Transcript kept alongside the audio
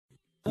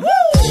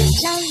What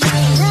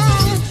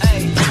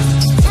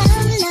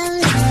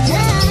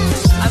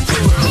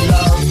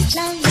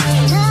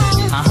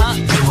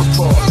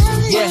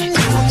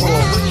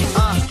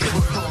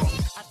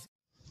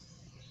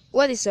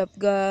is up,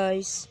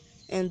 guys,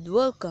 and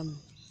welcome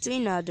to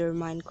another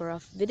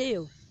Minecraft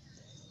video.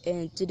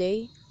 And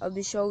today I'll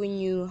be showing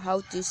you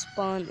how to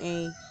spawn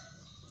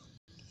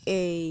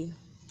a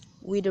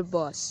wither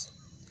boss.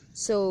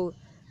 So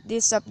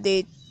this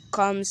update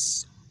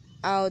comes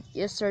out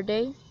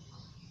yesterday,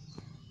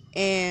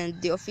 and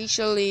the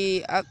official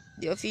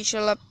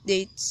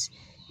updates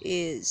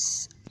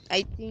is,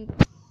 I think,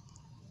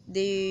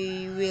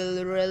 they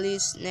will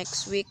release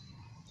next week.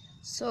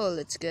 So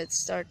let's get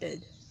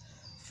started.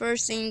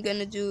 First thing I'm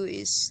gonna do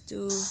is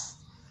to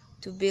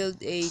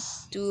build a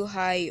too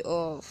high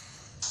of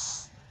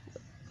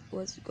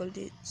what's it called,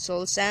 it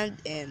soul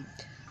sand, and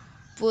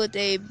put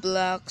a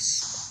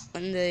blocks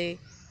on the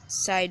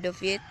side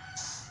of it.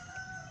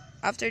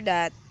 After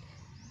that,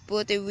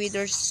 put a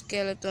wither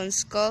skeleton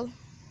skull.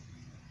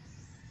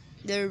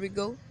 There we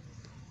go,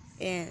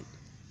 and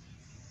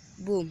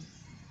boom.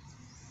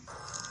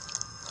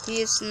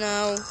 He is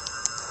now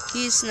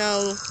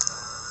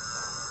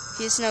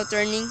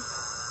turning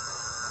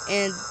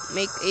and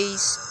make a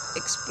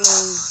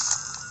explode.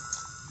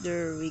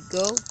 There we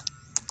go.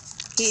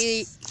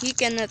 He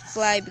cannot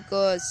fly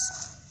because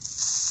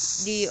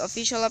the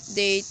official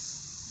update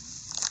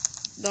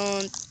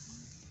don't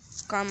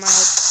come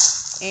out,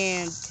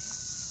 and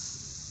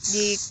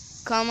the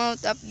come out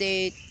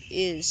update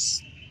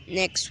is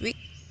next week,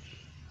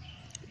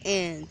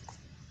 and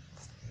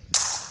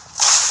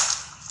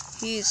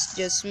he's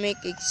just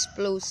make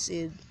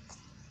explosive.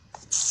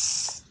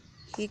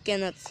 He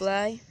cannot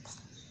fly,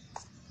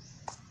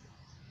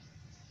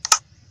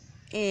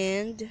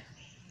 and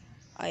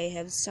I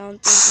have something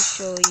to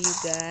show you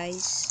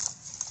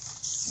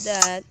guys.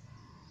 That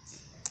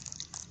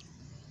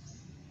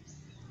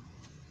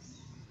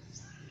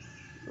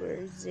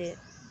where is it?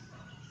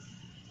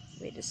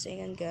 Wait a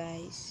second,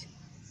 guys.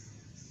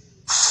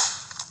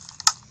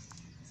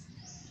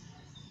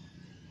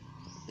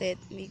 Let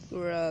me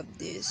grab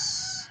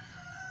this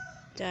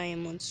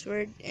diamond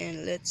sword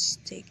and let's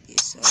take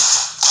this out.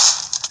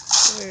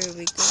 There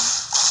we go.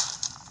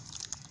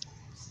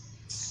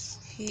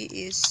 He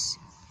is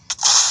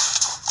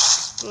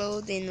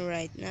exploding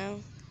right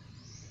now.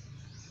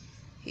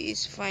 He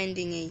is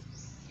finding a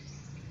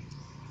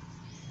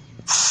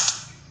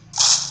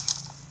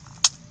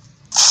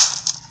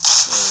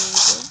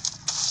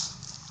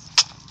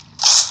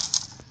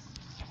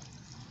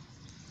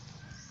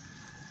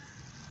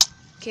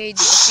Okay,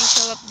 the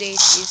official update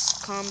is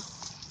come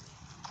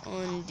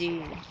on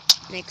the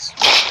next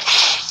week.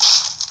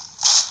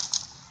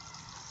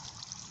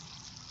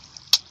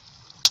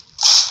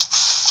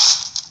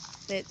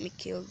 Let me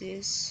kill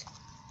this.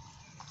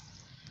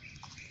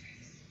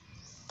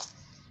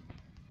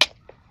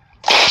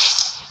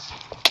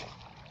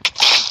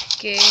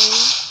 Okay,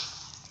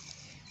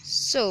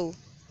 so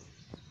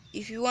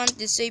if you want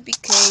this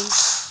APK,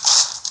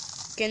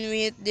 can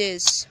we hit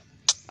this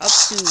up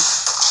to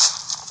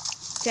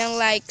 10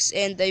 likes,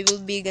 and I will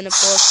be gonna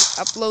post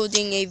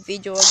uploading a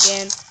video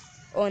again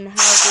on how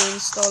to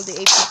install the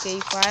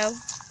APK file.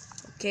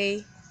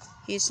 Okay,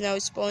 he's now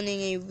spawning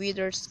a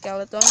wither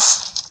skeleton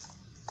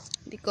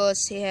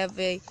because he have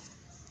a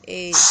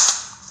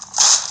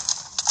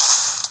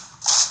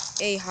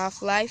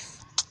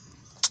half-life.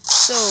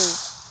 So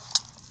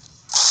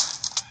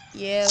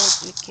yeah,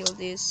 let me kill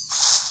this.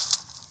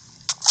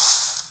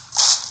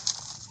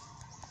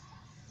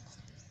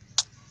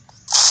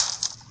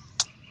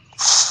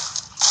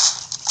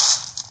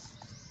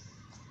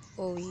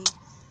 Oh yeah.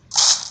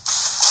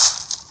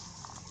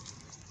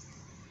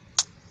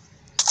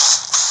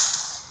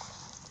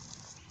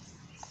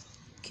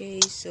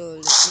 Okay, so let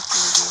me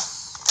kill this.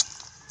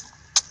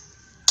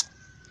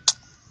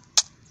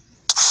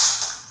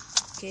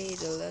 Okay,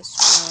 the last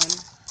one.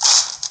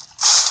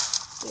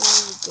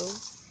 There we go.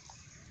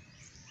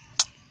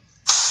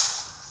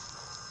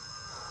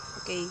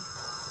 Okay,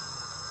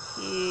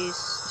 he's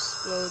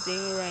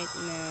exploding right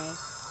now.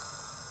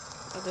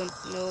 I don't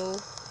know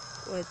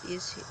what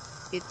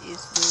it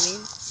is doing.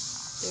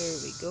 There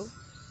we go.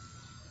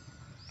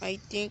 I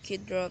think he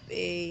dropped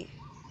a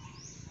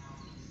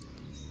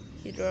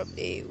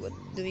what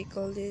do we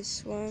call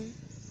this one?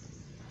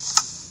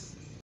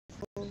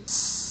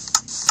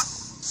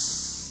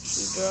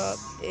 He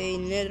dropped a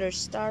nether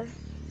star.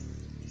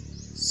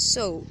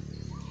 So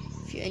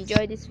if you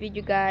enjoyed this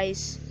video,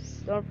 guys,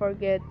 don't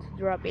forget to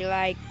drop a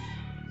like,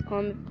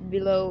 comment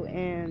below,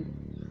 and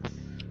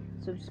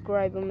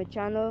subscribe on my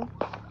channel.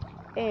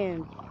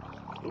 And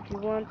if you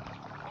want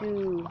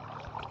to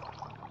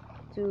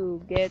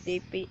get a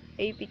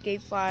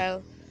APK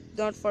file,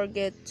 don't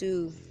forget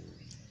to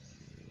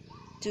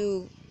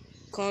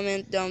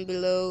comment down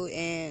below.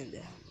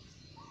 And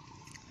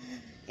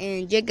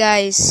yeah,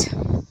 guys,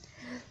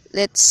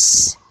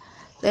 let's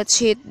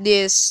hit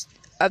this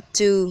up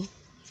to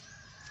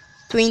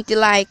 20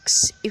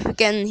 likes. If we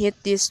can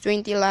hit this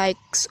 20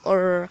 likes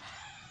or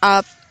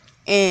up,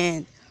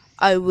 and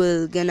I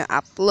will gonna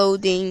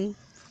uploading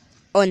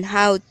on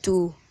how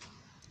to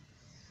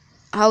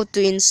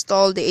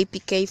install the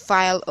APK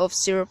file of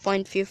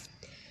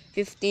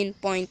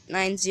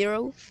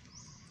 0.15.90.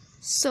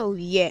 So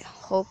yeah,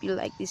 hope you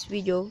like this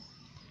video,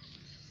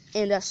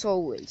 and as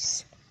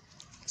always,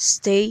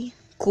 stay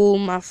cool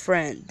my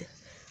friend.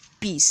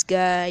 Peace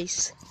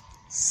guys,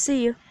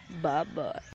 see you, bye bye.